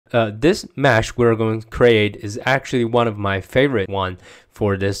this mesh we're going to create is actually one of my favorite one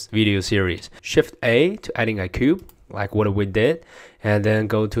for this video series. Shift A to adding a cube, like what we did, and then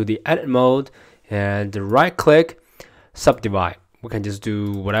go to the edit mode and right click, subdivide. We can just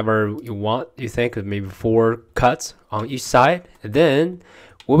do whatever you want, you think, maybe 4 cuts on each side. And then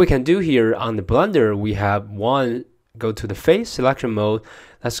what we can do here on the Blender, we have one, go to the face selection mode.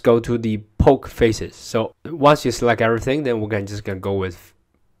 Let's go to the poke faces. So once you select everything, then we're just gonna go with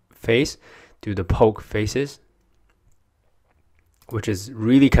face, do the poke faces, which is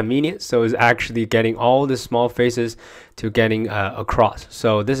really convenient. So it's actually getting all the small faces to getting across.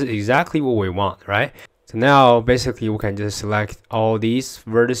 So this is exactly what we want, right? So now basically we can just select all these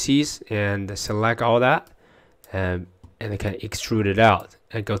vertices and select all that, and it can extrude it out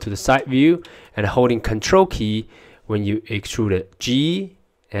and go to the side view and holding Control key when you extrude it, G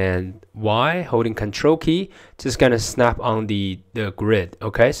and Y, holding Control key, just gonna snap on the grid.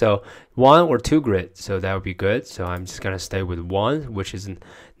 Okay, so 1 or 2 grid, so that would be good. So I'm just gonna stay with 1, which is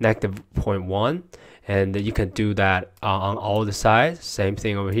 -0.1, and you can do that on all the sides. Same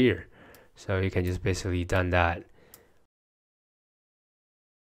thing over here. So you can just basically done that.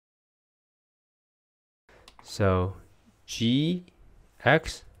 So G,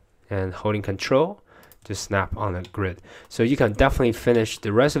 X, and holding Control, just snap on the grid. So you can definitely finish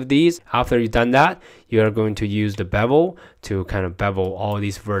the rest of these. After you've done that, you are going to use the bevel to kind of bevel all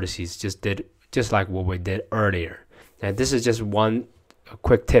these vertices, just like what we did earlier. And this is just one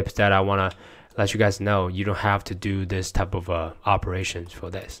quick tip that I want to let you guys know. You don't have to do this type of operations for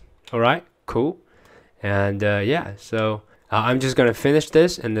this. All right, cool. And yeah, so I'm just gonna finish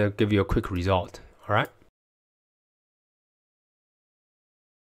this and give you a quick result. All right.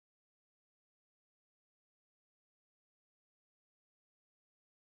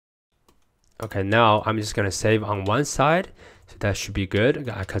 Okay, now I'm just gonna save on one side, so that should be good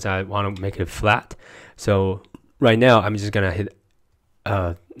because I want to make it flat. So right now I'm just gonna hit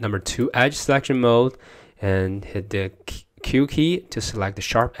number 2 edge selection mode and hit the Q key to select the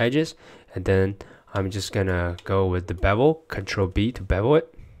sharp edges, and then I'm just gonna go with the bevel, Control B to bevel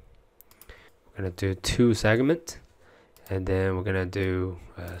it. We're gonna do 2 segments, and then we're gonna do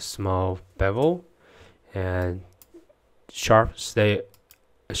a small bevel and sharp stay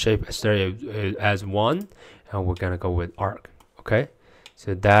shape stay as 1, and we're gonna go with arc. Okay,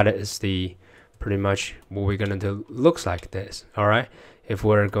 so that is the pretty much what we're gonna do. Looks like this. All right, if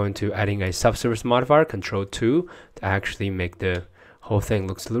we're going to adding a subsurface modifier, Control 2 to actually make the whole thing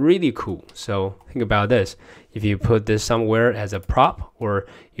looks really cool. So think about this: if you put this somewhere as a prop, or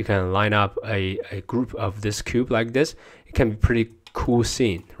you can line up a group of this cube like this, it can be pretty cool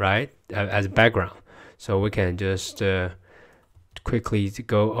scene, right, as a background. So we can just quickly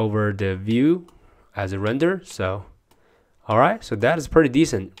go over the view as a render. So all right, so that is pretty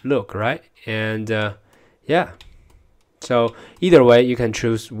decent look, right? And yeah, so either way you can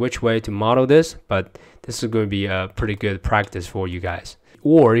choose which way to model this, but this is going to be a pretty good practice for you guys.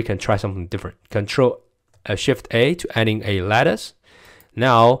 Or you can try something different. Control Shift A to adding a lattice.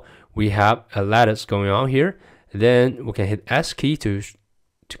 Now we have a lattice going on here. Then we can hit S key to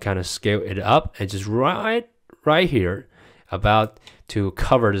kind of scale it up, and just right here about to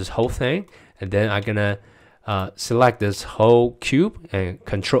cover this whole thing. And then I'm gonna select this whole cube and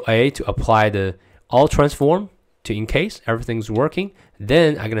Control A to apply the all transform to in case everything's working.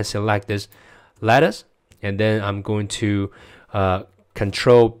 Then I'm gonna select this lattice, and then I'm going to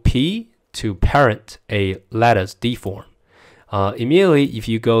Control P to parent a lattice deform. Immediately, if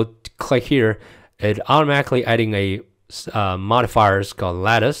you go click here, it automatically adding a modifiers called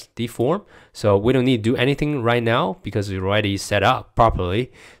lattice deform. So we don't need to do anything right now because it's already set up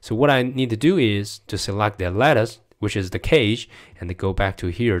properly. So what I need to do is to select the lattice, which is the cage, and to go back to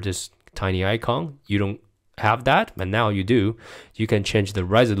here, this tiny icon. You don't have that, but now you do. You can change the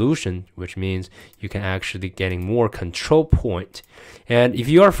resolution, which means you can actually getting more control point. And if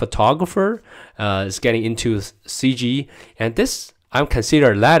you are a photographer, is getting into CG, and this I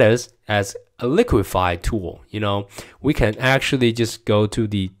consider lattice as a liquify tool. You know, we can actually just go to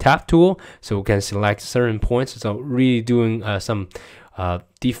the tap tool, so we can select certain points. So really doing some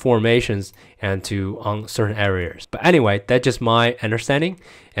deformations and to on certain areas. But anyway, that's just my understanding.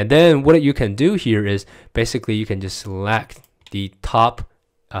 And then what you can do here is basically you can just select the top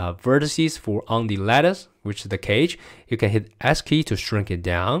vertices for on the lattice, which is the cage. You can hit S key to shrink it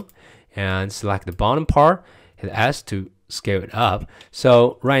down, and select the bottom part, hit S to scale it up.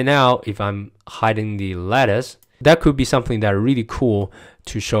 So right now, if I'm hiding the lattice, that could be something that really cool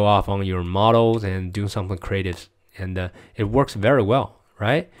to show off on your models and do something creative, and it works very well,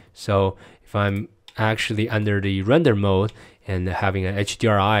 right? So if I'm actually under the render mode and having an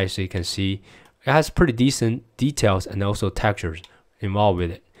HDRI, so you can see it has pretty decent details and also textures involved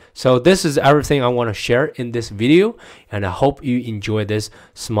with it. So this is everything I want to share in this video, and I hope you enjoy this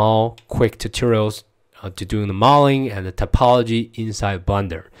small quick tutorials to doing the modeling and the topology inside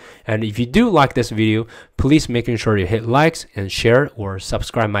Blender. And if you do like this video, please making sure you hit likes and share or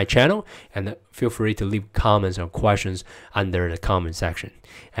subscribe my channel, and feel free to leave comments or questions under the comment section.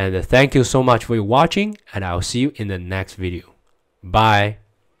 And thank you so much for watching, and I'll see you in the next video. Bye.